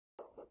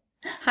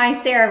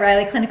Hi, Sarah,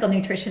 Reilly, clinical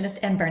nutritionist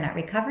and burnout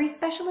recovery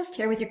specialist,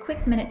 here with your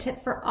quick minute tip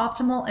for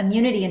optimal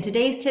immunity. And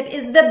today's tip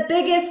is the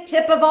biggest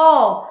tip of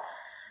all.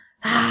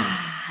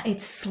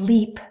 It's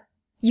sleep.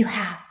 You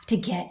have to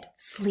get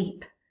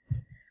sleep.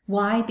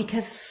 Why?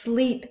 Because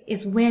sleep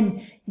is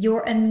when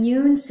your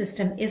immune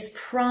system is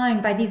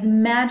primed by these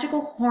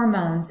magical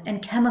hormones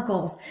and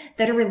chemicals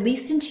that are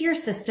released into your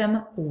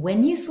system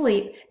when you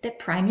sleep that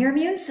prime your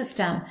immune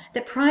system,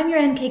 that prime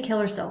your NK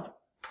killer cells,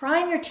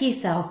 prime your T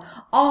cells,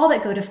 all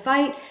that go to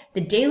fight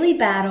the daily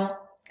battle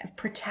of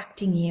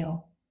protecting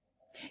you.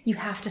 You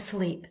have to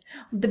sleep.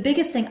 The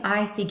biggest thing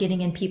I see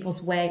getting in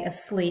people's way of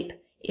sleep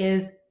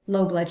is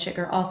low blood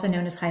sugar, also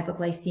known as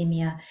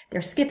hypoglycemia. They're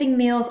skipping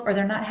meals or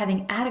they're not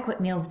having adequate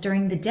meals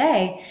during the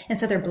day, and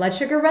so their blood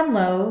sugar run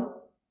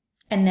low,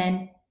 and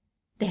then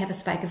they have a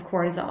spike of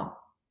cortisol.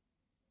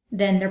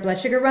 Then their blood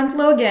sugar runs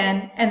low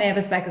again, and they have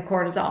a spike of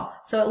cortisol.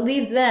 So it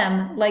leaves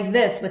them like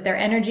this with their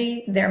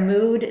energy, their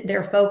mood,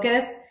 their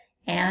focus,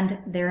 and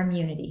their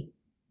immunity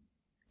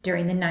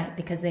during the night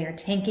because they are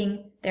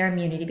tanking their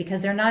immunity,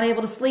 because they're not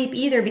able to sleep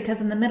either, because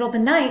in the middle of the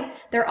night,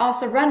 they're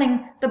also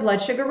running the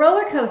blood sugar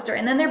roller coaster,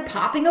 and then they're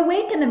popping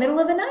awake in the middle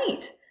of the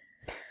night.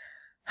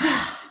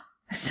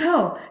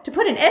 So, to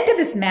put an end to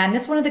this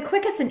madness, one of the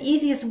quickest and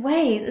easiest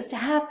ways is to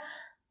have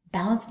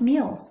balanced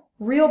meals,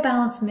 real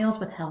balanced meals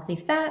with healthy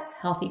fats,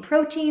 healthy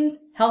proteins,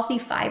 healthy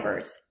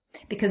fibers,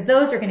 because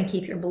those are going to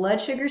keep your blood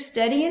sugar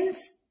steady and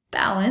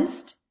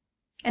balanced,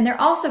 and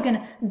they're also going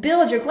to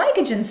build your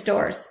glycogen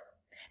stores,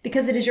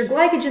 because it is your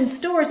glycogen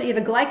stores that you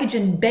have a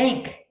glycogen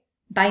bank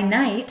by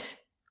night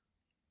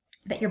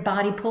that your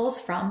body pulls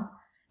from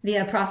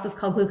via a process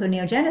called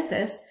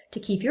gluconeogenesis to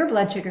keep your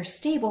blood sugar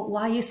stable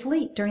while you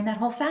sleep during that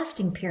whole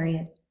fasting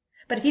period.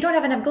 But if you don't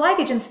have enough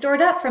glycogen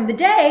stored up from the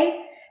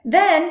day,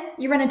 then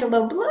you run into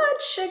low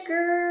blood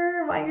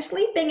sugar while you're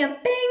sleeping, and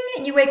bing,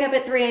 and you wake up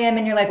at 3 a.m.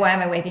 and you're like, why am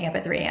I waking up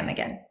at 3 a.m.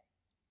 again?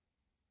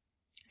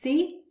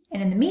 See?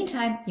 And in the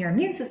meantime, your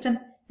immune system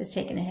has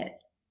taken a hit.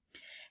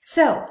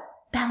 So,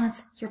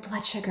 balance your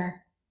blood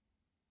sugar.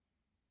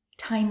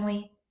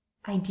 Timely,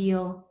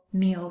 ideal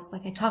meals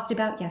like I talked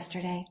about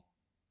yesterday.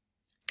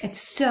 It's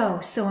so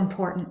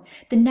important.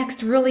 The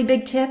next really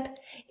big tip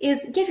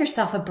is give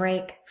yourself a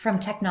break from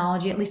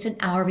technology at least an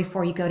hour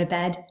before you go to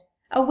bed.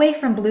 Away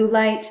from blue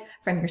light,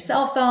 from your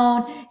cell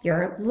phone,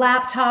 your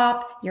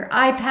laptop, your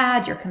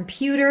iPad, your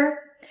computer,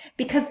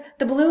 because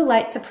the blue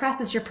light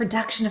suppresses your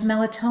production of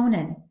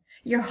melatonin,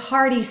 your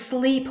hearty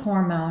sleep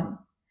hormone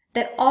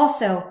that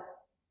also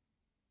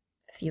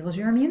fuels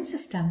your immune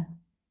system.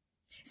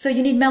 So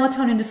you need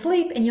melatonin to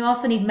sleep, and you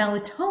also need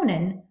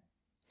melatonin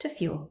to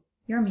fuel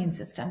your immune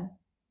system.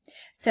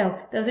 So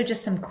those are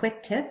just some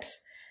quick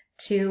tips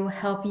to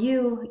help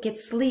you get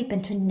sleep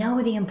and to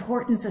know the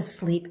importance of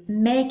sleep.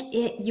 Make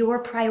it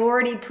your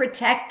priority.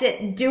 Protect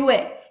it. Do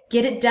it.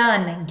 Get it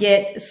done.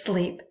 Get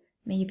sleep.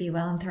 May you be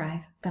well and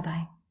thrive.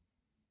 Bye-bye.